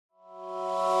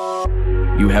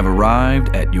You have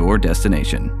arrived at your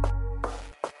destination.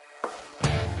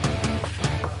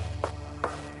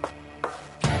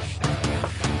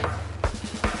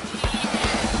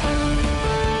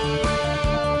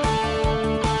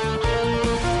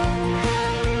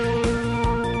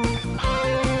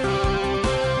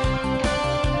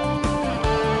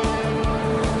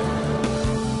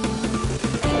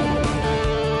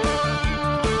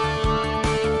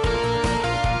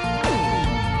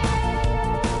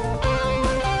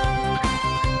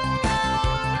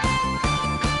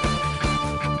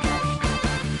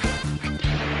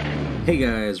 Hey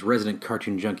guys, resident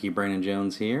cartoon junkie Brandon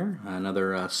Jones here.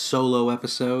 Another solo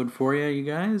episode for you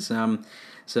guys. You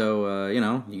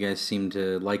guys seem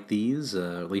to like these.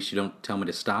 At least you don't tell me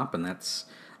to stop, and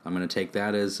I'm going to take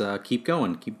that as keep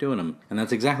going, keep doing them. And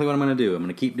that's exactly what I'm going to do. I'm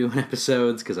going to keep doing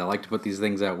episodes because I like to put these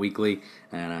things out weekly,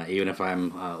 and even if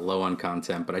I'm low on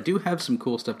content. But I do have some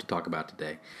cool stuff to talk about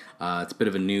today. It's a bit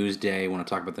of a news day. I want to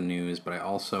talk about the news, but I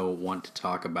also want to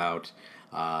talk about,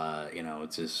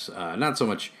 it's just not so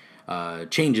much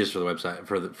changes for the website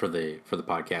for the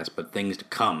podcast, but things to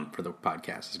come for the podcast.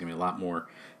 There's going to be a lot more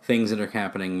things that are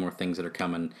happening, more things that are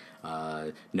coming.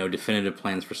 No definitive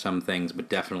plans for some things, but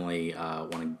definitely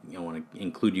want to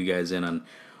include you guys in on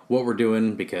what we're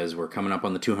doing because we're coming up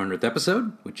on the 200th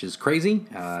episode, which is crazy.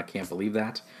 I can't believe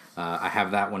that. I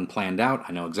have that one planned out.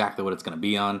 I know exactly what it's going to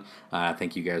be on. I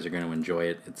think you guys are going to enjoy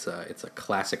it. It's a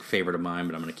classic favorite of mine,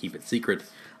 but I'm going to keep it secret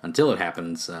until it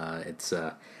happens.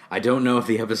 I don't know if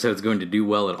the episode's going to do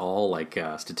well at all, like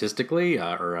statistically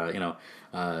or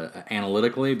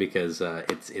analytically, because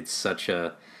it's such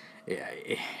a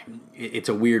it's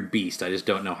a weird beast. I just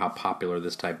don't know how popular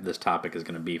this topic is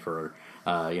going to be for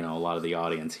a lot of the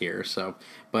audience here. So,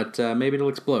 but maybe it'll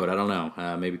explode. I don't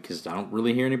know. Maybe because I don't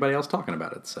really hear anybody else talking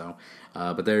about it. So,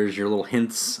 but there's your little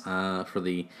hints for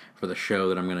the show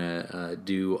that I'm gonna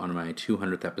do on my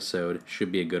 200th episode.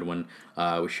 Should be a good one.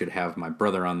 We should have my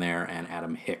brother on there and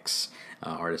Adam Hicks,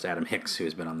 artist Adam Hicks, who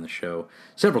has been on the show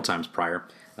several times prior.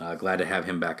 Glad to have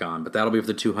him back on. But that'll be for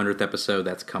the 200th episode.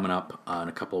 That's coming up in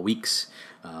a couple of weeks.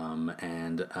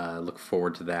 And look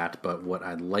forward to that. But what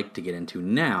I'd like to get into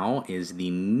now is the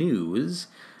news.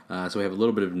 So we have a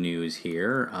little bit of news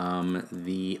here.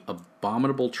 The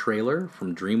Abominable trailer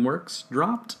from DreamWorks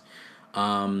dropped.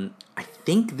 I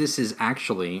think this is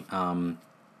actually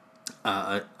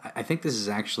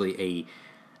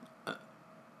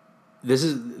This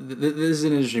is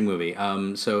an interesting movie.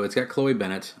 So it's got Chloe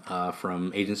Bennett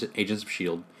from Agents of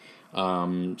S.H.I.E.L.D.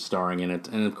 Starring in it,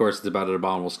 and of course it's about an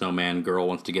abominable snowman. Girl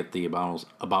wants to get the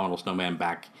abominable snowman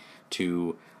back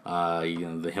to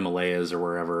the Himalayas or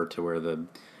wherever, to where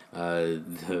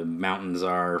the mountains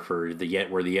are for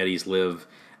where the Yetis live.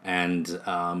 And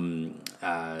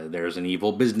there's an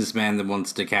evil businessman that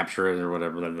wants to capture it or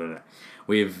whatever. Blah, blah, blah.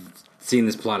 We've seen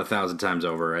this plot 1,000 times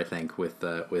over, I think, with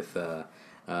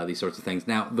these sorts of things.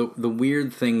 Now, the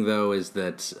weird thing, though, is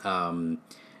that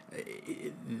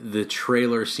the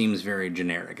trailer seems very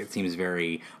generic. It seems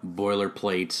very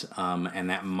boilerplate, and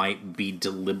that might be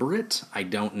deliberate. I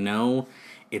don't know.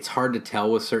 It's hard to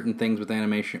tell with certain things with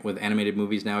animated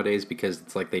movies nowadays because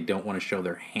it's like they don't want to show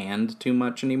their hand too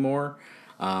much anymore.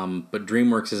 But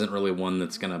DreamWorks isn't really one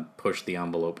that's going to push the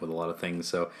envelope with a lot of things,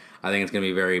 so I think it's going to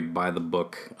be very by the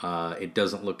book. It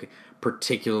doesn't look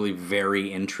particularly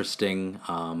very interesting,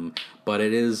 but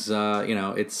it is,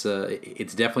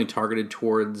 it's definitely targeted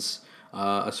towards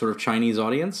a sort of Chinese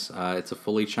audience. It's a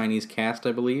fully Chinese cast,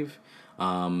 I believe.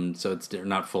 So it's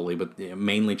not fully, but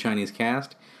mainly Chinese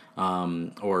cast,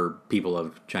 or people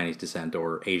of Chinese descent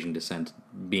or Asian descent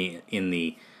being in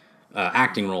the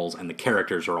acting roles, and the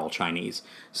characters are all Chinese.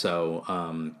 So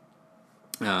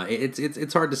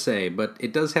it's hard to say, but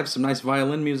it does have some nice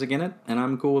violin music in it, and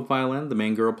I'm cool with violin. The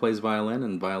main girl plays violin,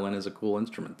 and violin is a cool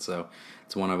instrument. So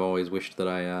it's one I've always wished that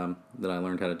I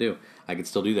learned how to do. I could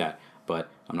still do that, but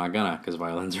I'm not gonna because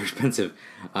violins are expensive.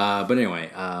 But anyway,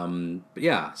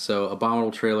 yeah. So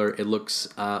Abominable trailer. It looks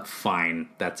fine.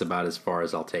 That's about as far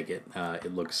as I'll take it.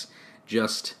 It looks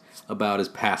just about as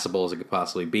passable as it could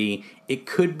possibly be. It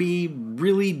could be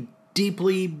really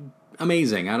deeply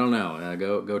amazing. I don't know.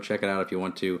 Go check it out if you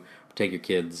want to. Take your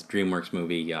kids. DreamWorks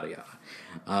movie. Yada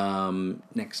yada.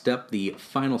 Next up, the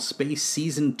Final Space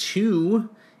Season 2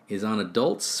 is on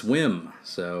Adult Swim.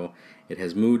 So it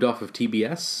has moved off of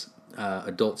TBS.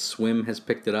 Adult Swim has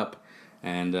picked it up,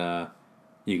 and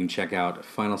you can check out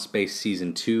Final Space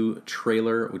Season 2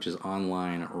 trailer, which is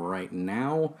online right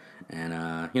now. And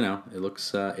it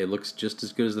looks just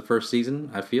as good as the first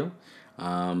season, I feel.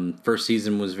 First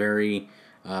season was very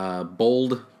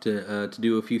bold to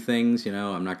do a few things.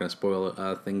 I'm not going to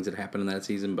spoil things that happened in that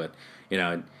season, but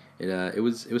it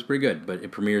was pretty good. But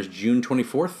it premieres June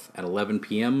 24th at 11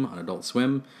 p.m. on Adult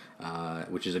Swim,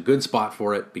 which is a good spot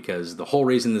for it because the whole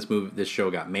reason this show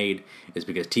got made is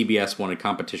because TBS wanted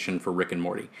competition for Rick and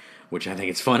Morty, which I think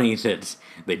it's funny that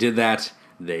they did that.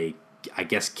 They, I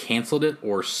guess, canceled it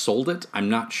or sold it. I'm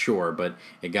not sure, but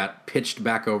it got pitched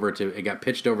over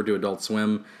to Adult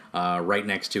Swim, right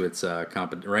next to its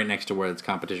right next to where its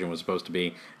competition was supposed to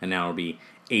be, and now it'll be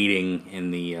aiding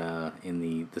in the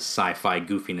sci-fi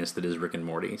goofiness that is Rick and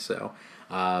Morty. So,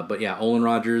 but yeah, Olin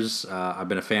Rogers, I've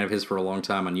been a fan of his for a long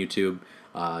time on YouTube.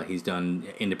 He's done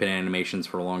independent animations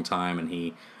for a long time, and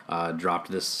he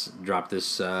dropped this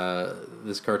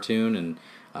cartoon, and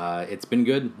it's been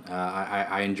good.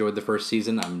 I enjoyed the first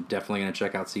season. I'm definitely going to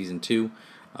check out season 2.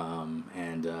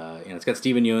 It's got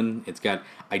Steven Yeun.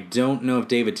 I don't know if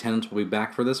David Tennant will be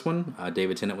back for this one.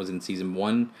 David Tennant was in season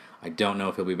 1. I don't know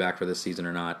if he'll be back for this season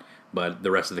or not. But the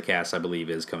rest of the cast, I believe,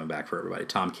 is coming back for everybody.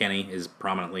 Tom Kenny is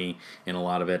prominently in a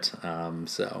lot of it.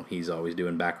 So he's always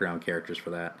doing background characters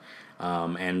for that.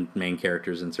 And main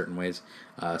characters in certain ways.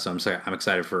 So I'm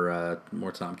excited for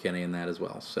more Tom Kenny in that as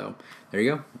well. So there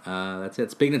you go. That's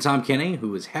it. Speaking of Tom Kenny,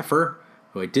 who is Heifer,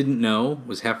 who I didn't know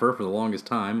was Heifer for the longest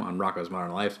time on Rocko's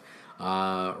Modern Life.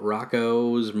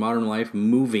 Rocko's Modern Life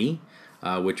movie,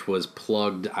 which was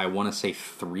plugged, I want to say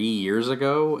 3 years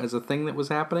ago as a thing that was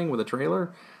happening with a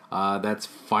trailer. That's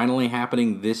finally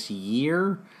happening this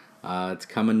year. It's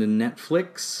coming to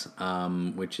Netflix,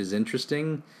 which is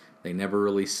interesting. They never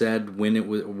really said what it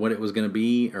was going to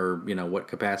be, or what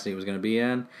capacity it was going to be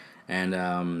in,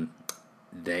 and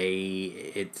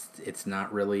it's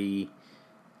not really.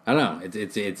 I don't know.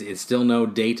 It's still no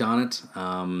date on it,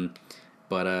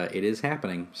 but it is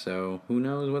happening. So who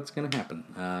knows what's going to happen?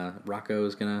 Rocko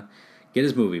is going to get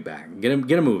his movie back. Get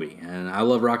a movie. And I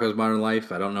love Rocko's Modern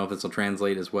Life. I don't know if this will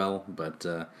translate as well, but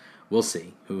we'll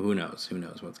see. Who knows? Who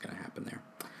knows what's going to happen there?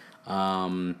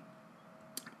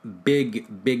 Big.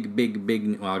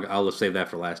 Well, I'll just save that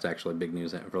for last. Actually, big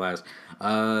news for last.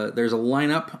 There's a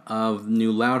lineup of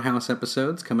new Loud House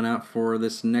episodes coming out for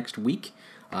this next week.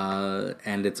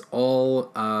 And it's all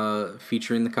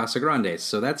featuring the Casagrandes,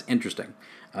 so that's interesting.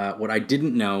 What I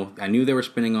didn't know, I knew they were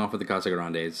spinning off of the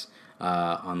Casagrandes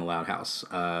on the Loud House,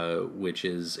 which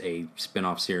is a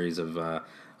spin-off series of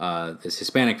this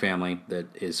Hispanic family that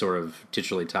is sort of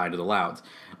titularly tied to the Louds.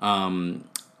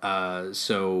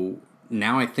 So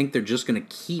now I think they're just going to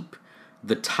keep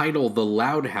the title The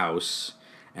Loud House,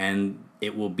 and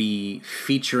it will be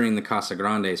featuring the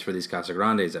Casagrandes for these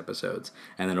Casagrandes episodes,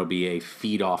 and then it'll be a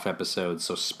feed-off episode,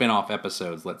 so spin-off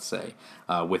episodes, let's say,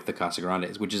 with the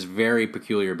Casagrandes, which is very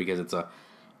peculiar because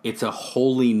it's a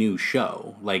wholly new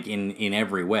show, like in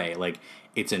every way. Like,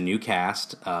 it's a new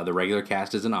cast. The regular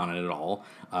cast isn't on it at all.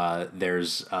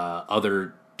 There's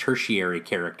other tertiary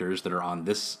characters that are on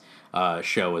this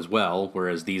show as well,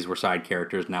 whereas these were side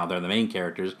characters, now they're the main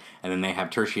characters, and then they have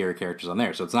tertiary characters on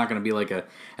there. So it's not going to be like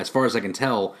as far as I can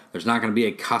tell, there's not going to be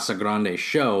a Casagrande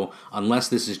show unless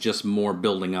this is just more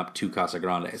building up to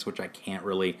Casagrandes, which I can't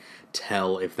really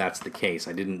tell if that's the case.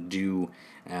 I didn't do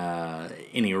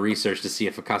any research to see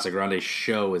if a Casagrande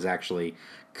show is actually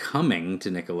coming to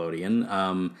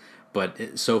Nickelodeon.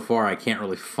 But so far, I can't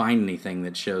really find anything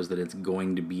that shows that it's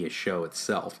going to be a show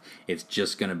itself. It's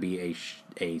just going to be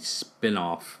a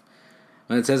spin-off.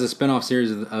 And it says a spin-off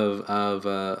series of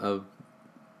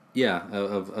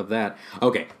that.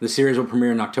 Okay, the series will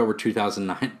premiere in October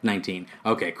 2019.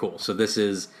 Okay, cool. So this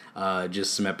is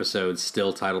just some episodes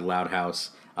still titled Loud House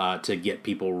to get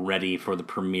people ready for the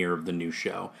premiere of the new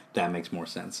show. That makes more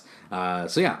sense.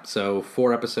 So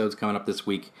 4 episodes coming up this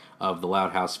week of The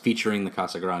Loud House featuring the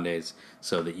Casagrandes,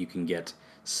 so that you can get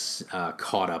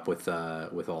caught up with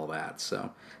all that.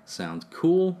 So sounds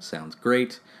cool, sounds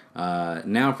great.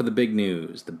 Now for the big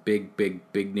news, the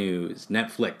big news.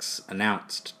 Netflix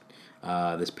announced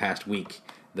this past week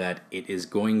that it is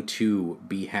going to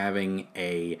be having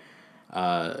a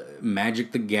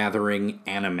Magic the Gathering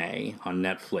anime on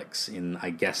Netflix in,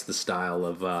 I guess, the style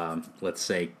of, let's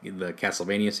say, the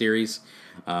Castlevania series.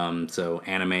 So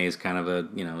anime is kind of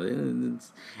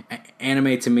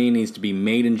anime to me needs to be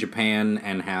made in Japan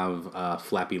and have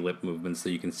flappy lip movements so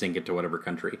you can sync it to whatever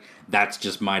country. That's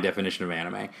just my definition of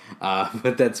anime,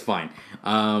 but that's fine.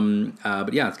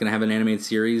 But yeah, it's going to have an animated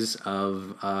series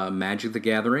of Magic the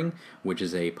Gathering, which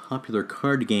is a popular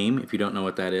card game, if you don't know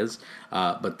what that is.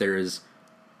 But there's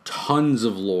tons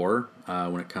of lore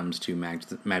when it comes to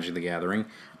Magic the Gathering.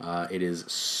 It is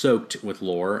soaked with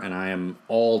lore, and I am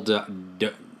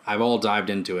I've all dived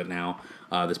into it now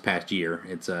this past year.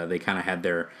 It's they kind of had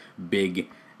their big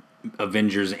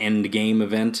Avengers Endgame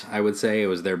event, I would say. It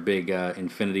was their big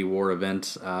Infinity War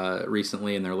event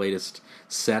recently in their latest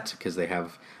set, because they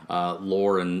have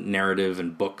lore and narrative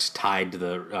and books tied to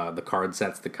the card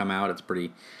sets that come out. It's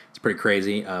pretty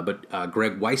crazy. But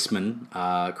Greg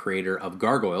Weisman, creator of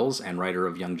Gargoyles and writer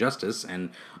of Young Justice, and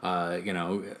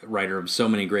writer of so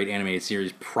many great animated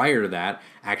series prior to that,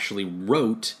 actually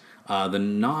wrote the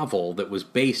novel that was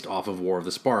based off of War of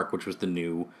the Spark, which was the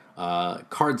new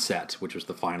card set, which was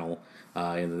the final,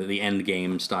 the end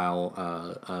game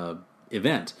style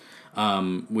event,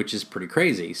 which is pretty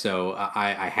crazy. So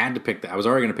I had to pick that. I was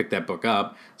already going to pick that book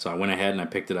up, so I went ahead and I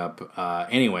picked it up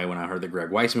anyway. When I heard that Greg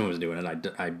Weisman was doing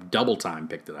it, I double time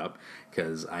picked it up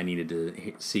because I needed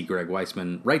to see Greg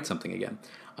Weisman write something again,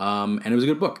 and it was a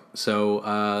good book. So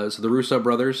the Russo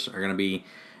brothers are going to be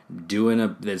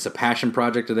doing it's a passion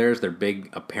project of theirs. They're big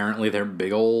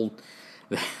old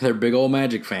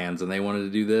Magic fans, and they wanted to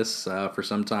do this for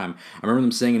some time. I remember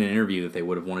them saying in an interview that they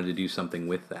would have wanted to do something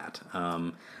with that.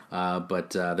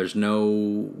 But there's no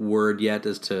word yet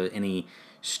as to any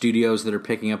studios that are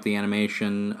picking up the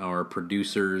animation, or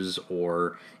producers,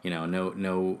 or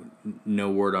no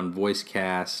word on voice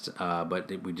cast.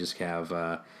 But we just have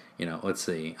let's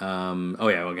see.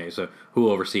 So who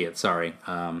will oversee it? Sorry.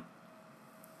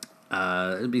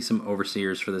 There'll be some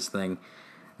overseers for this thing.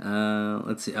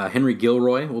 Let's see. Henry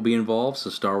Gilroy will be involved. So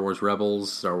Star Wars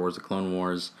Rebels, Star Wars: The Clone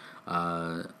Wars.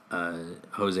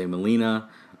 Jose Molina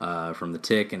from The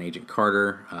Tick and Agent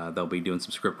Carter. They'll be doing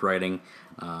some script writing,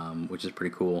 which is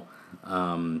pretty cool.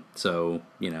 So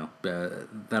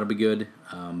that'll be good.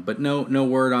 But no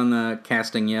word on the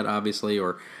casting yet, obviously,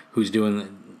 or who's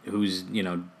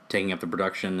taking up the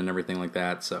production and everything like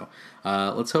that. So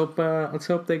let's hope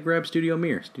they grab Studio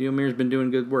Mir. Studio Mir's been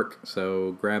doing good work,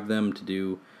 so grab them to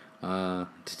do the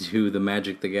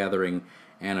Magic the Gathering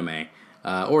anime.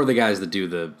 Or the guys that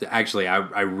do actually,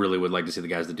 I really would like to see the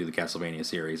guys that do the Castlevania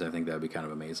series. I think that would be kind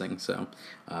of amazing. So,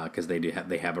 because they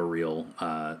have a real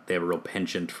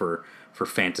penchant for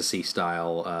fantasy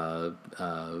style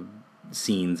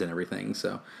scenes and everything.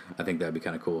 So, I think that'd be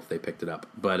kind of cool if they picked it up.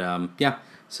 But yeah,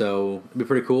 so it'd be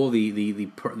pretty cool. The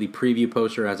preview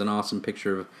poster has an awesome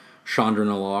picture of Chandra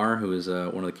Nalaar, who is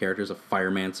one of the characters, a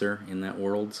Firemancer in that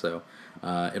world. So,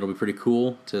 it'll be pretty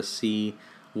cool to see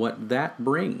what that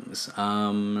brings.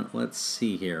 Let's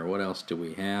see here. What else do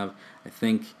we have? I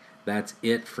think that's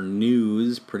it for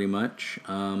news, pretty much.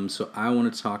 So I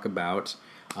want to talk about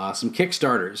some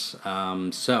Kickstarters.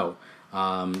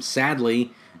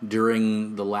 Sadly,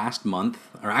 during the last month,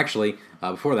 or actually,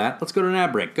 before that, let's go to an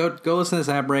ad break. Go listen to this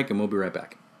ad break, and we'll be right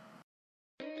back.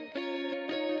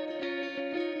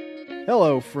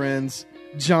 Hello, friends.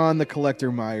 John the Collector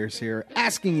Myers here,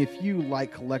 asking if you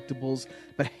like collectibles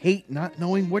but hate not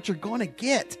knowing what you're going to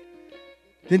get.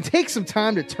 Then take some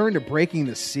time to turn to Breaking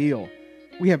the Seal.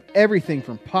 We have everything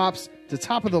from pops to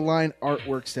top-of-the-line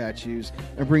artwork statues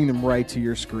and bring them right to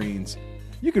your screens.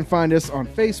 You can find us on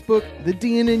Facebook, the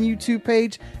DNN YouTube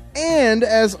page, and,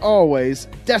 as always,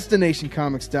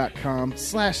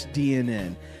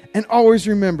 destinationcomics.com/DNN. And always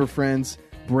remember, friends,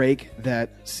 break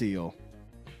that seal.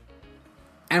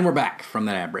 And we're back from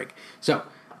that ad break. So,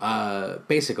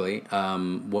 basically,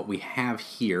 what we have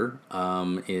here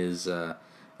is,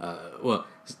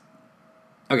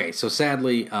 okay, so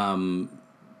sadly,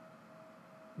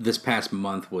 this past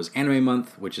month was Anime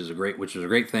Month, which was a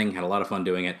great thing. Had a lot of fun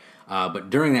doing it. But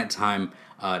during that time,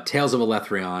 Tales of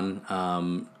Elethrion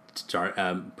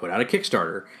put out a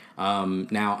Kickstarter.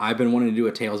 Now, I've been wanting to do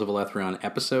a Tales of Elethrion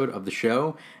episode of the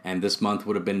show, and this month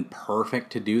would have been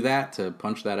perfect to do that, to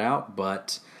punch that out,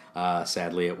 but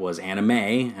sadly it was anime,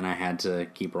 and I had to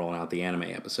keep rolling out the anime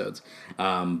episodes.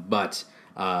 But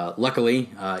luckily,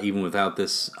 even without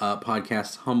this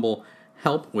podcast's humble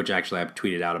help, which actually I've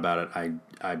tweeted out about it,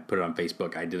 I put it on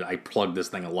Facebook. I plugged this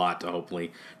thing a lot to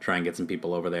hopefully try and get some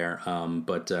people over there.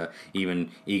 But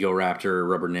even Ego Raptor,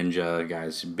 Rubber Ninja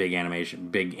guys, big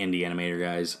indie animator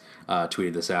guys,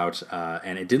 tweeted this out,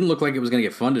 and it didn't look like it was going to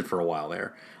get funded for a while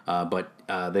there. But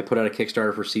they put out a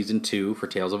Kickstarter for Season 2 for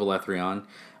Tales of Elethrion.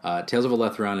 Tales of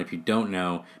Elethrion, if you don't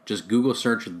know, just Google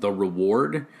search The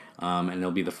Reward, and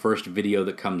it'll be the first video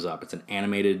that comes up. It's an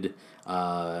animated,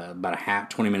 about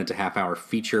 20 minutes to half hour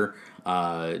feature,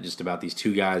 just about these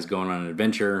two guys going on an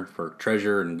adventure for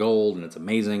treasure and gold, and it's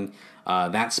amazing.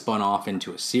 That spun off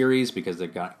into a series because they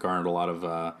garnered a lot of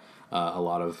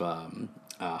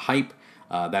hype.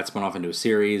 That spun off into a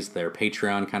series. Their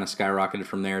Patreon kind of skyrocketed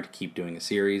from there to keep doing a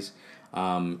series.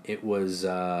 It was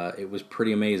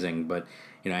pretty amazing, but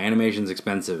animation's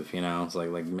expensive. It's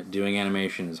like doing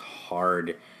animation is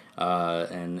hard.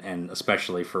 and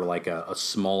especially for like a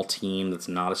small team that's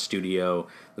not a studio,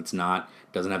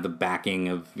 doesn't have the backing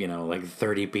of like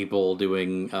 30 people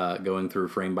doing going through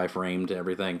frame by frame to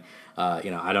everything. I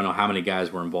don't know how many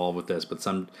guys were involved with this, but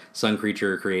some Sun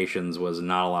Creature Creations was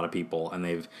not a lot of people, and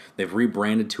they've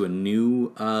rebranded to a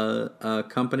new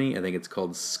company. I think it's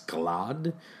called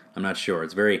Sklad. I'm not sure.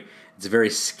 It's a very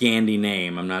Scandi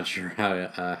name. I'm not sure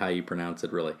how you pronounce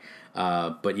it really.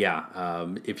 But yeah,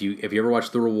 if you ever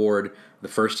watch The Reward, The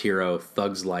First Hero,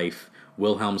 Thug's Life,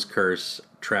 Wilhelm's Curse,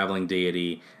 Traveling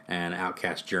Deity, and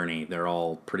Outcast Journey, they're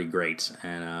all pretty great.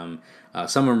 And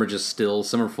some of them are just stills.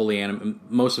 Some are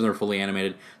most of them are fully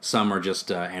animated. Some are just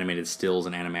animated stills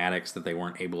and animatics that they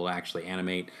weren't able to actually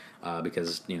animate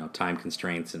because time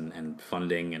constraints and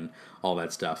funding and all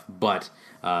that stuff. But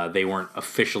they weren't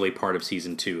officially part of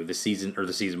season 2. The season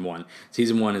 1.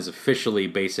 Season 1 is officially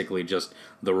basically just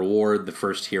The Reward, The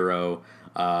First Hero,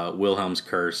 Wilhelm's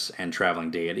Curse, and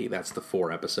Traveling Deity. That's the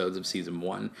 4 episodes of season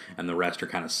 1, and the rest are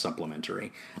kind of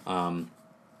supplementary. And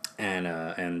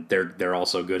they're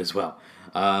also good as well.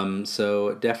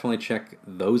 So definitely check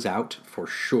those out for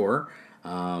sure.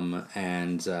 So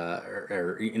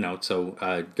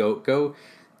go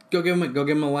give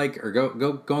them a like, or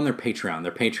go on their Patreon.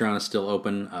 Their Patreon is still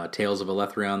open. Tales of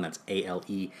Elethrion. That's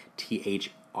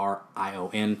ALETHRION.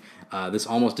 This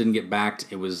almost didn't get backed.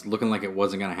 It was looking like it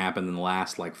wasn't going to happen in the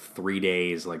last 3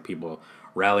 days. Like people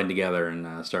rallied together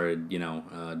and started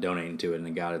donating to it, and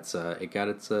it got its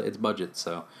budget.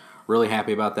 So really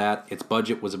happy about that. Its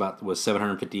budget was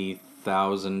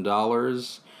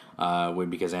 $750,000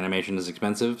 because animation is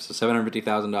expensive. So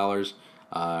 $750,000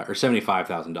 or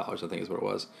 $75,000 I think is what it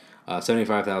was.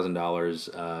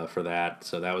 $75,000 for that.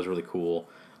 So that was really cool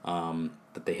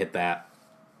that they hit that.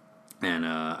 And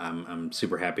I'm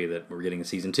super happy that we're getting a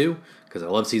season 2 because I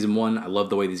love season 1. I love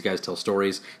the way these guys tell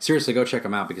stories. Seriously, go check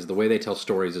them out because the way they tell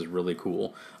stories is really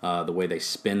cool. The way they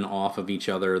spin off of each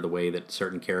other, the way that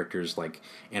certain characters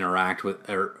interact with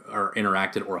or are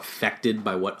interacted or affected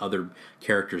by what other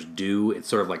characters do. It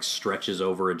sort of stretches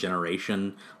over a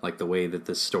generation. Like the way that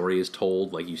this story is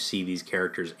told, you see these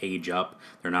characters age up.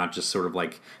 They're not just sort of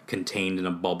contained in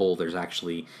a bubble. There's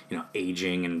actually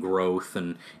aging and growth,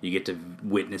 and you get to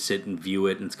witness it and view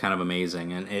it, and it's kind of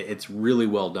amazing, and it's really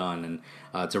well done, and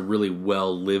it's a really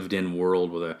well lived in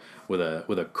world with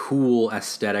a cool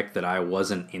aesthetic that I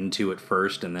wasn't into at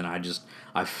first, and then I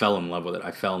fell in love with it.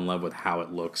 I fell in love with how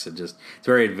it looks. It's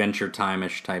very Adventure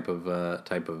Time-ish type of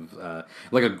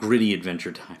like a gritty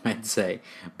Adventure Time, I'd say,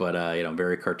 but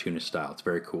very cartoonish style. It's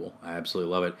very cool. I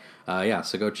absolutely love it.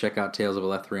 So go check out Tales of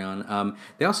Elethrion.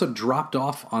 They also dropped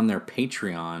off on their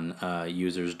Patreon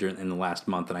users in the last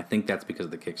month, and I think that's because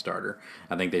of the Kickstarter.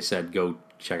 I think they said go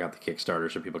check out the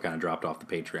Kickstarter, so people kind of dropped off the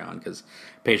Patreon because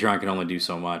Patreon can only do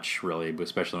so much, really,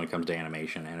 especially when it comes to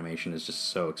animation. Animation is just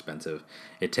so expensive.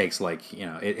 It takes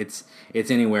it's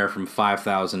anywhere from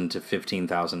 $5,000 to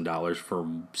 $15,000 for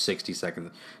 60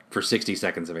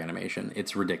 seconds of animation.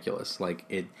 It's ridiculous.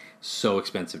 It's so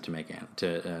expensive to make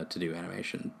to do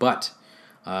animation. But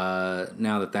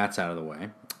now that that's out of the way,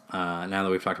 now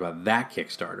that we've talked about that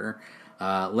Kickstarter,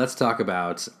 let's talk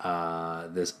about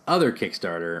this other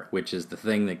Kickstarter, which is the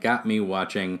thing that got me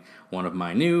watching one of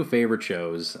my new favorite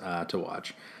shows to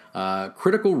watch,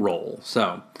 Critical Role.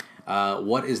 So,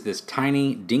 what is this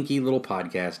tiny, dinky little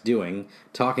podcast doing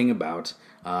talking about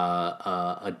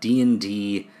a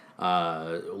D&D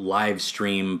live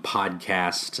stream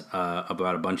podcast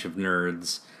about a bunch of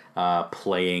nerds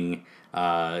playing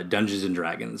Dungeons and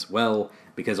Dragons? Well,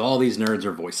 because all these nerds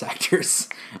are voice actors.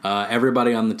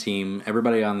 Everybody on the team,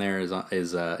 everybody on there is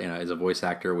a voice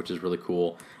actor, which is really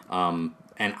cool. And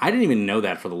I didn't even know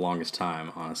that for the longest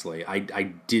time. Honestly,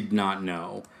 I did not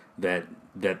know that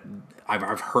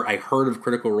I heard of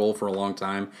Critical Role for a long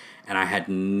time, and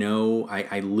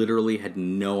I literally had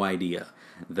no idea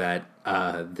that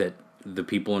the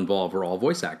people involved were all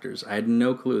voice actors. I had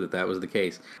no clue that was the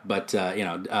case. But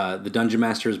the Dungeon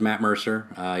Master is Matt Mercer.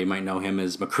 You might know him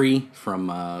as McCree from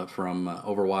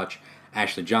Overwatch.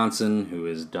 Ashley Johnson, who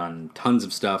has done tons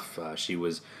of stuff. She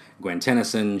was Gwen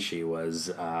Tennyson. She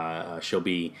was she'll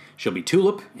be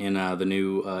Tulip in the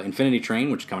new Infinity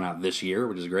Train, which is coming out this year,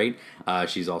 which is great.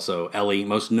 She's also Ellie,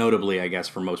 most notably, I guess,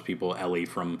 for most people, Ellie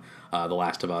from The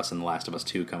Last of Us and The Last of Us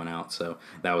 2 coming out, so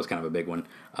that was kind of a big one.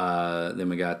 Then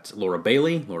we got Laura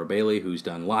Bailey, who's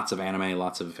done lots of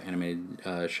animated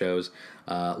shows.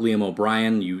 Liam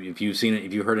O'Brien, if you've seen it,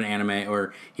 if you heard an anime,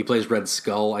 or he plays Red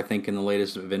Skull, I think, in the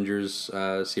latest Avengers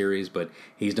series, but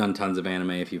he's done tons of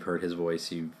anime. If you've heard his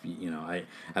voice, I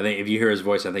think if you hear his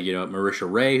voice, I think you know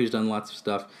Marisha Ray, who's done lots of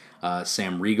stuff.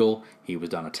 Sam Riegel, he was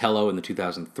Donatello in the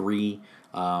 2003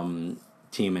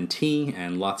 TMNT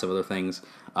and lots of other things.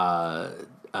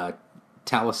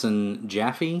 Taliesin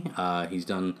Jaffe, he's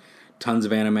done tons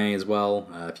of anime as well.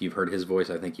 If you've heard his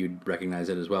voice, I think you'd recognize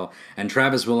it as well. And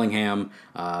Travis Willingham,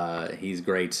 he's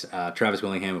great. Travis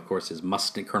Willingham, of course, is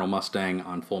Colonel Mustang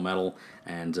on Full Metal,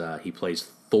 and he plays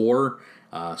Thor,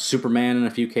 Superman in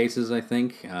a few cases, I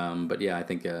think. But yeah, I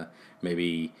think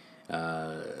maybe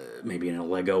in a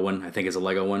Lego one. I think it's a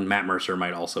Lego one. Matt Mercer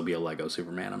might also be a Lego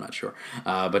Superman. I'm not sure.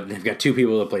 But they've got two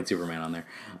people that played Superman on there,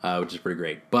 which is pretty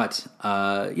great. But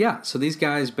yeah, so these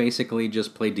guys basically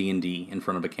just play D&D in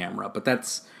front of a camera. But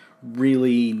that's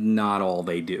really not all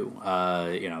they do.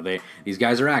 These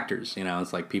guys are actors.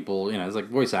 It's like people. It's like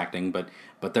voice acting, but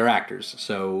they're actors.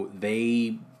 So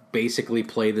they basically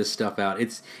play this stuff out.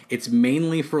 It's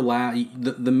mainly for laugh.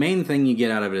 The main thing you get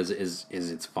out of it is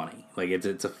it's funny. Like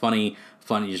it's a funny.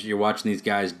 You're watching these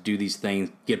guys do these things,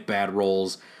 get bad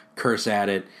rolls, curse at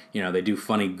it. They do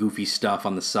funny, goofy stuff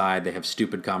on the side. They have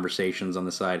stupid conversations on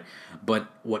the side. But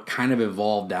what kind of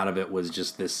evolved out of it was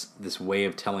just this way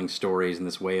of telling stories and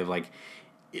this way of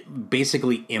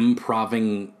basically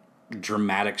improving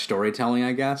dramatic storytelling,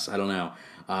 I guess. I don't know.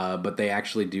 But they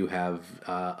actually do have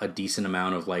a decent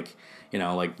amount of well,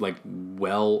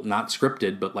 not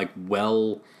scripted, but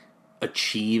well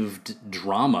achieved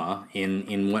drama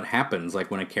in what happens. Like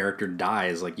when a character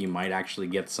dies, you might actually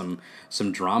get some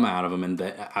drama out of them and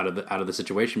out of the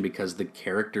situation, because the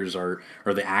characters or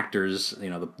the actors,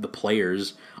 the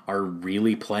players are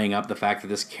really playing up the fact that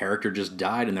this character just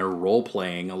died, and they're role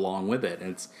playing along with it.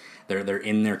 And they're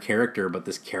in their character, but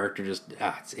this character just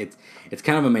it's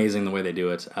kind of amazing the way they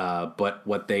do it. But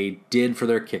what they did for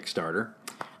their Kickstarter,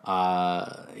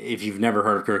 if you've never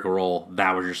heard of Critical Role,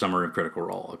 that was your summary of Critical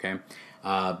Role, okay?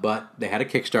 But they had a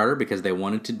Kickstarter because they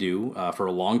wanted to do, for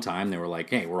a long time, they were like,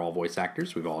 hey, we're all voice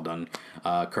actors, we've all done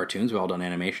cartoons, we've all done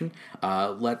animation,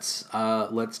 let's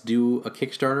do a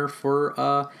Kickstarter for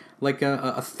a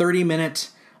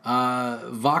 30-minute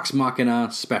Vox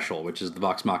Machina special, which is the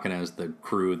Vox Machina is the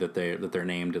crew that they're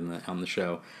named on the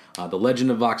show. The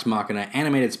Legend of Vox Machina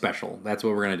animated special. That's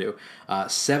what we're gonna do.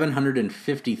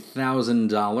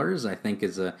 $750,000, I think,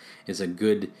 is a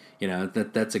good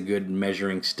that's a good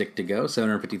measuring stick to go.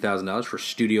 $750,000 for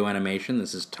studio animation.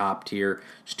 This is top tier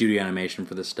studio animation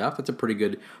for this stuff. It's a pretty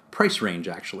good price range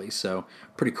actually. So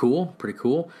pretty cool.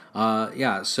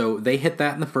 Yeah. So they hit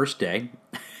that in the first day.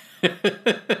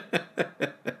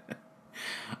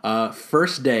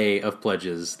 First day of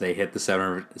pledges, they hit the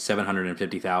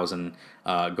 750,000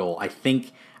 goal. I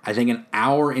think an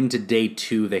hour into day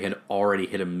 2, they had already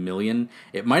hit 1 million.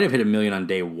 It might have hit 1 million on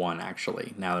day 1,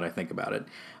 actually, now that I think about it.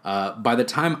 By the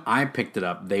time I picked it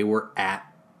up, they were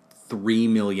at $3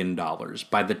 million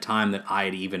by the time that I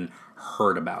had even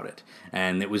heard about it.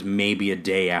 And it was maybe a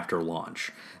day after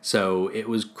launch. So it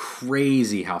was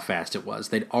crazy how fast it was.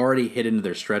 They'd already hit into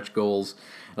their stretch goals.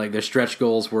 Like their stretch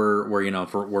goals were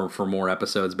for more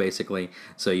episodes basically.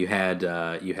 So you had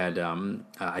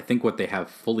I think what they have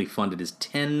fully funded is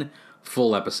 10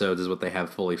 full episodes is what they have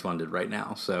fully funded right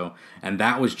now. So, and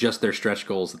that was just their stretch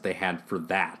goals that they had for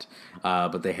that.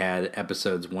 But they had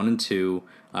episodes 1 and 2,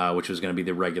 which was going to be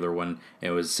the regular one.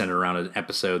 It was centered around an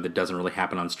episode that doesn't really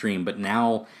happen on stream. But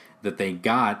now that they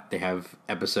have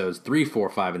episodes 3, 4,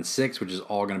 5, and 6, which is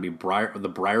all going to be the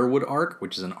Briarwood arc,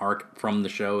 which is an arc from the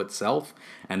show itself,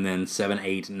 and then 7,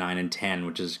 8, 9, and 10,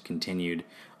 which is continued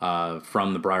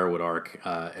from the Briarwood arc,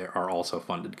 are also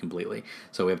funded completely.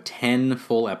 So we have 10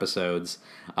 full episodes.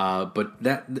 But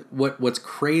what's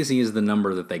crazy is the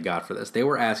number that they got for this. They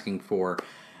were asking for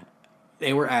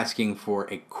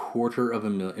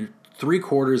 $750,000,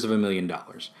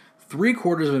 $750,000.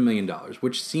 $750,000,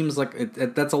 which seems like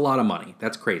that's a lot of money.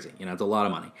 That's crazy. It's a lot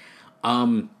of money.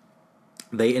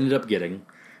 They ended up getting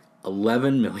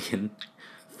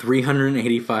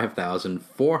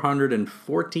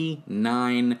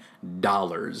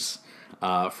 $11,385,449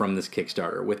 from this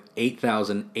Kickstarter, with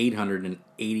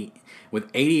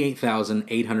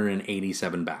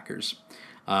 88,887 backers,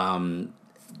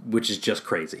 which is just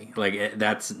crazy. Like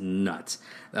that's nuts.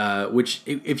 Which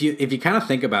if you kind of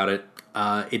think about it,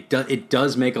 it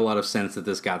does make a lot of sense that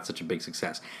this got such a big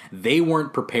success. They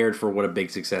weren't prepared for what a big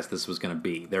success this was going to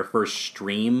be. Their first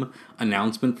stream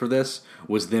announcement for this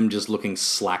was them just looking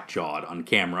slack-jawed on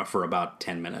camera for about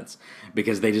 10 minutes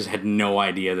because they just had no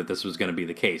idea that this was going to be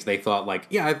the case. They thought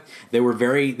they were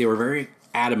very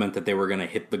adamant that they were going to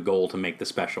hit the goal to make the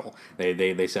special.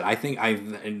 They said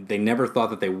they never thought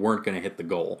that they weren't going to hit the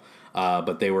goal.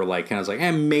 But they were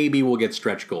maybe we'll get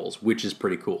stretch goals, which is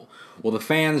pretty cool. Well, the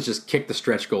fans just kicked the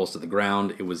stretch goals to the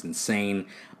ground. It was insane.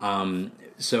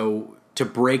 So to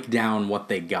break down what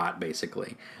they got,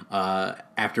 basically,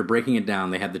 after breaking it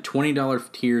down, they had the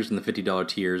 $20 tiers and the $50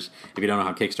 tiers. If you don't know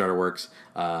how Kickstarter works,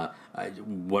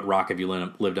 what rock have you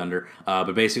lived under?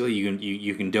 But basically,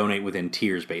 you can donate within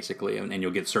tiers, basically, and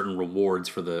you'll get certain rewards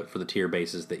for the tier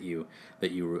bases that you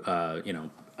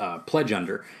pledge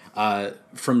under.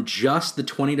 From just the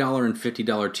 $20 and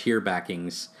 $50 tier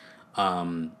backings,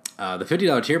 the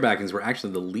 $50 tier backings were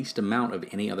actually the least amount of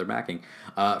any other backing.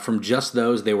 From just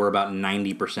those, they were about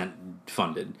 90%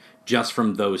 funded, just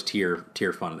from those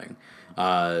tier funding.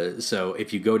 So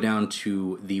if you go down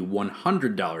to the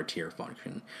 $100 tier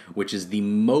function, which is the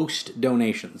most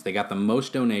donations, they got the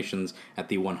most donations at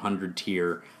the 100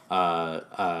 tier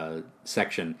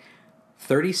section.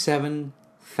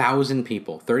 37,000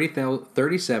 people,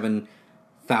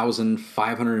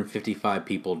 37,555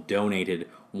 people donated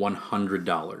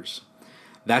 $100.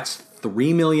 That's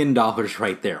 $3 million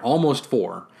right there. Almost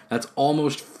four. That's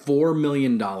almost $4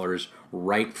 million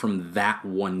right from that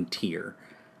one tier.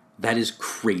 That is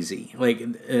crazy.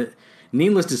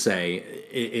 Needless to say,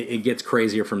 it gets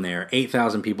crazier from there.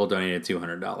 8,000 people donated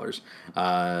 $200.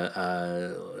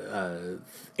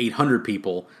 800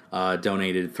 people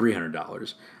donated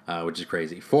 $300, which is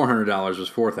crazy. $400 was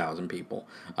 4,000 people.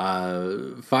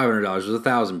 $500 was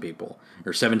 1,000 people,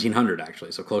 or 1,700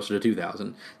 actually, so closer to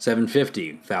 2,000.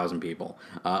 $750,000 people.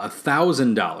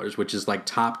 $1,000, which is like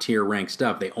top tier ranked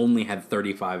stuff. They only had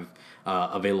 35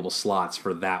 available slots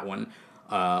for that one.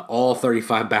 All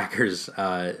 35 backers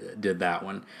did that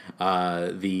one.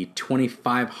 The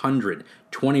 2,500,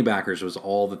 20 backers was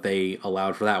all that they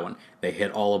allowed for that one. They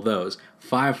hit all of those.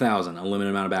 5,000, a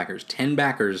limited amount of backers. 10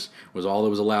 backers was all that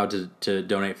was allowed to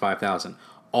donate 5,000.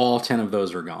 All 10 of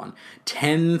those are gone.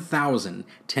 10,000,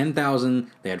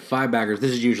 they had 5 backers.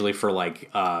 This is usually for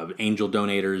angel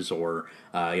donators or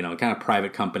kind of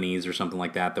private companies or something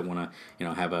like that want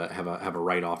to have a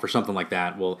write off or something like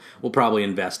that. We'll probably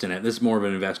invest in it. This is more of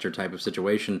an investor type of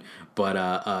situation. But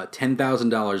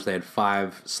 $10,000, they had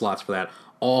 5 slots for that.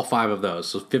 All 5 of those,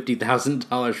 so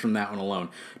 $50,000 from that one alone.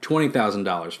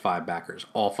 $20,000, 5 backers,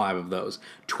 all 5 of those.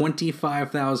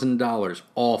 $25,000,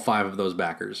 all 5 of those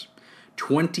backers.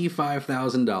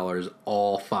 $25,000,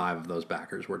 all 5 of those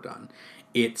backers were done.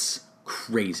 It's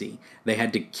crazy. They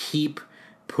had to keep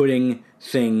putting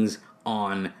things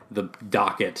on the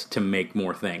docket to make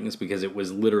more things because it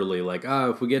was literally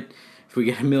if we get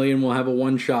 $1 million, we'll have a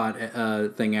one-shot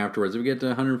thing afterwards. If we get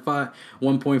to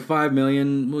 1.5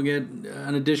 million, we'll get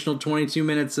an additional 22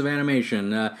 minutes of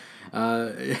animation.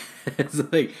 It's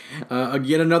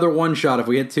get another one-shot if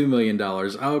we hit $2 million.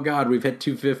 Oh God, we've hit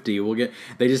 250.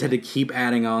 They just had to keep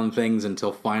adding on things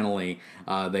until finally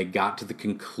they got to the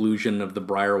conclusion of the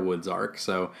Briarwoods arc.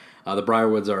 So the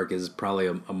Briarwoods arc is probably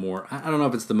a more, I don't know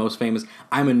if it's the most famous.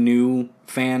 I'm a new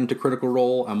fan to Critical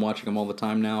Role. I'm watching them all the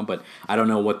time now, but I don't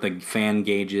know what the fan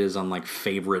gauge is on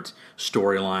favorite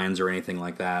storylines or anything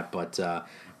like that. But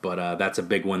that's a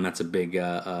big one. That's a big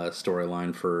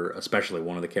storyline for especially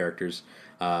one of the characters.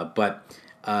 But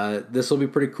this will be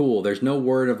pretty cool. There's no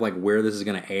word of where this is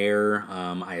going to air.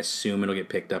 I assume it'll get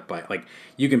picked up by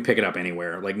you can pick it up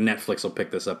anywhere. Netflix will pick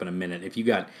this up in a minute. If you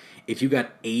got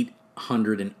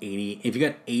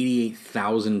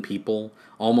 88,000 people,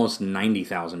 almost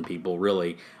 90,000 people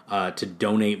really, to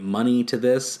donate money to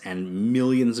this, and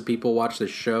millions of people watch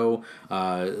this show.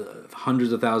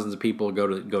 Hundreds of thousands of people go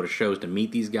to shows to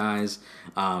meet these guys.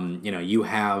 You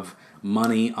have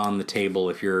money on the table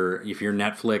if you're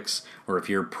Netflix or if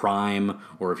you're Prime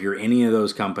or if you're any of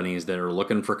those companies that are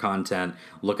looking for content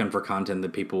that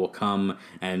people will come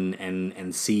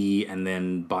and see and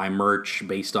then buy merch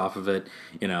based off of it.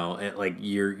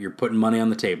 You're putting money on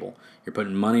the table. You're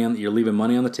leaving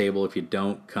money on the table if you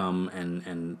don't come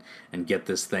and get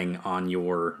this thing on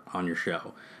your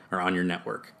show or on your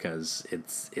network, because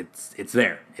it's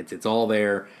there. It's all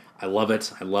there. I love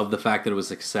it. I love the fact that it was a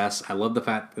success. I love the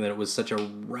fact that it was such a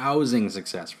rousing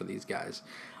success for these guys.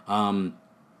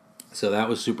 So that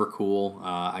was super cool.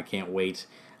 I can't wait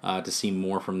to see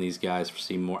more from these guys.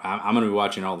 See more. I'm going to be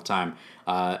watching it all the time.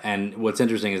 And what's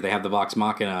interesting is they have the Vox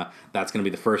Machina. That's going to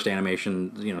be the first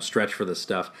animation, stretch for this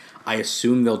stuff. I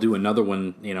assume they'll do another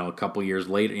one, a couple years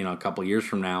later, a couple years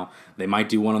from now. They might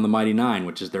do one on the Mighty Nine,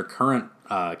 which is their current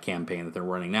campaign that they're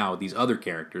running now with these other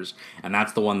characters, and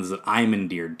that's the ones that I'm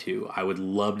endeared to. I would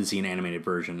love to see an animated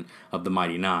version of the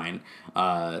Mighty Nine.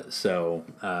 And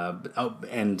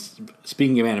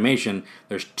speaking of animation,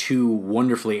 there's 2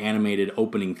 wonderfully animated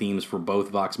opening themes for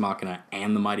both Vox Machina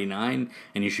and the Mighty Nine,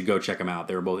 and you should go check them out.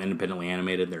 They were both independently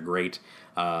animated. They're great.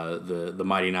 The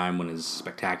Mighty Nine one is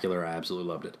spectacular. I absolutely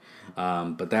loved it.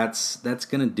 But that's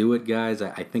gonna do it, guys.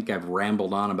 I think I've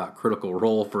rambled on about Critical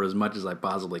Role for as much as I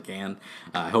possibly can.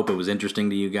 I hope it was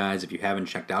interesting to you guys. If you haven't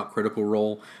checked out Critical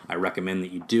Role, I recommend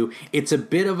that you do. It's a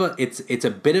bit of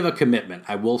a commitment.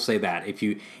 I will say that.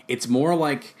 It's more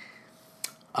like.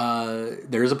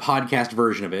 There is a podcast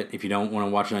version of it. If you don't want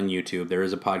to watch it on YouTube, there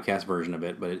is a podcast version of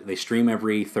it, but they stream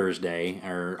every Thursday,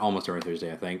 or almost every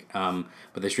Thursday, I think. But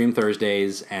they stream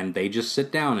Thursdays, and they just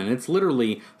sit down, and it's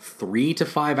literally 3 to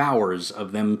 5 hours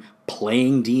of them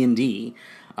playing D&D.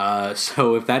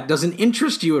 So if that doesn't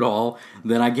interest you at all,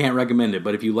 then I can't recommend it.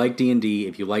 But if you like D&D,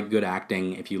 if you like good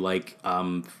acting, if you like,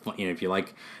 if you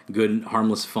like good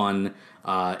harmless fun,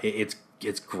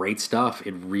 it's great stuff.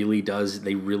 It really does.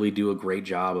 They really do a great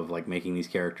job of making these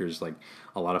characters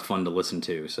a lot of fun to listen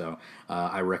to. So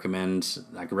I recommend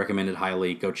it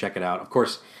highly. Go check it out. Of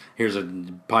course, here's a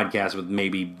podcast with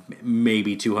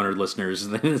maybe 200 listeners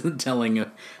telling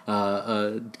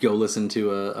go listen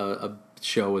to a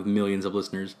show with millions of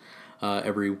listeners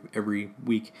every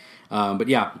week. But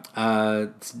yeah,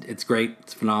 it's great.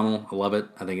 It's phenomenal. I love it.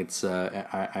 I think it's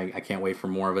I can't wait for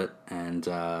more of it, and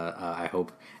I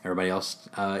hope everybody else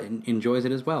enjoys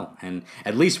it as well. And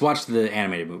at least watch the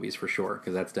animated movies for sure,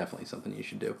 because that's definitely something you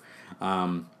should do.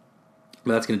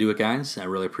 But that's going to do it, guys. I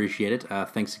really appreciate it.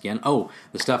 Thanks again. Oh,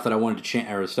 the stuff that I wanted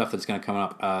to or the stuff that's going to come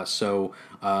up. So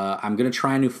I'm going to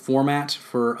try a new format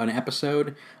for an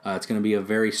episode. It's going to be a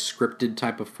very scripted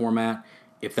type of format.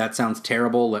 If that sounds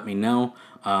terrible, let me know.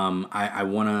 I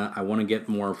wanna get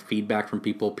more feedback from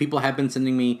people. People have been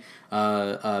sending me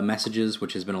messages,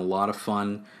 which has been a lot of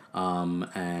fun.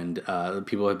 And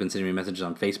people have been sending me messages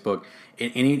on Facebook.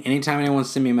 Anytime anyone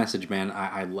sends me a message, man,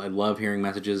 I love hearing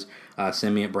messages.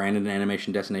 Send me at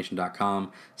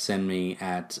brandon@animationdestination.com. Send me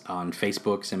on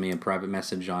Facebook. Send me a private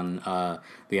message on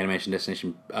the Animation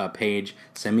Destination page.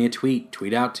 Send me a tweet.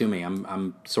 Tweet out to me.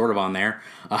 I'm sort of on there.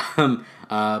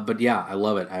 But yeah, I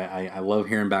love it. I love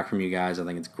hearing back from you guys. I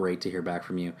think it's great to hear back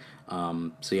from you.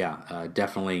 So yeah,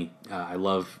 definitely. I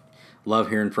love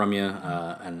hearing from you,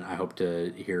 and I hope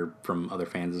to hear from other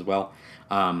fans as well.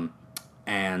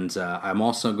 And I'm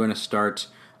also going to start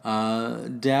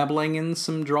dabbling in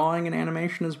some drawing and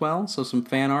animation as well. So some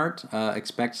fan art.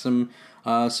 Expect some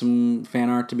fan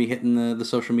art to be hitting the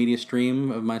social media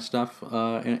stream of my stuff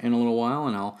in a little while,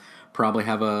 and I'll probably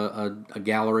have a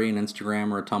gallery, an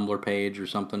Instagram, or a Tumblr page or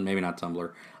something. Maybe not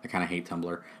Tumblr. I kind of hate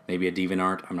Tumblr. Maybe a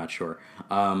DeviantArt. I'm not sure.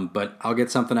 But I'll get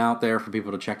something out there for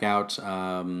people to check out,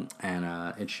 and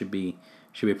it should be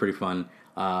pretty fun.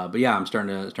 But yeah, I'm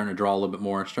starting to draw a little bit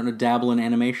more. Starting to dabble in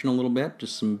animation a little bit,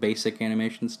 just some basic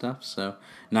animation stuff. So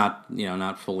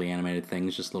not fully animated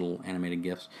things, just little animated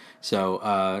GIFs.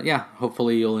 So yeah,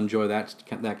 hopefully you'll enjoy that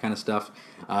kind of stuff.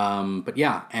 But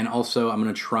yeah, and also I'm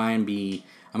gonna try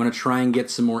and get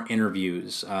some more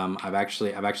interviews. I've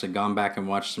actually gone back and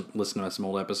listened to some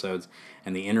old episodes,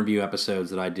 and the interview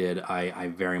episodes that I did, I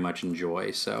very much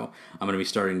enjoy. So I'm going to be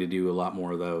starting to do a lot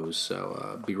more of those.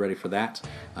 So be ready for that.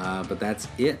 But that's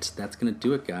it. That's going to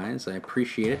do it, guys. I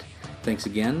appreciate it. Thanks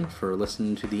again for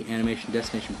listening to the Animation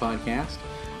Destination podcast.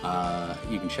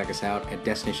 You can check us out at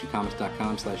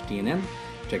destinationcomics.com/DNN.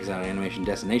 Check us out at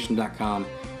animationdestination.com.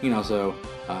 You can also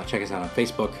check us out on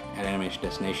Facebook at Animation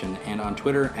Destination and on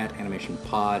Twitter at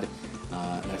AnimationPod.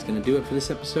 That's going to do it for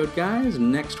this episode, guys.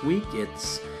 Next week,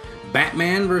 it's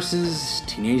Batman versus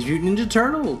Teenage Mutant Ninja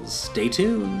Turtles. Stay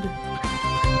tuned.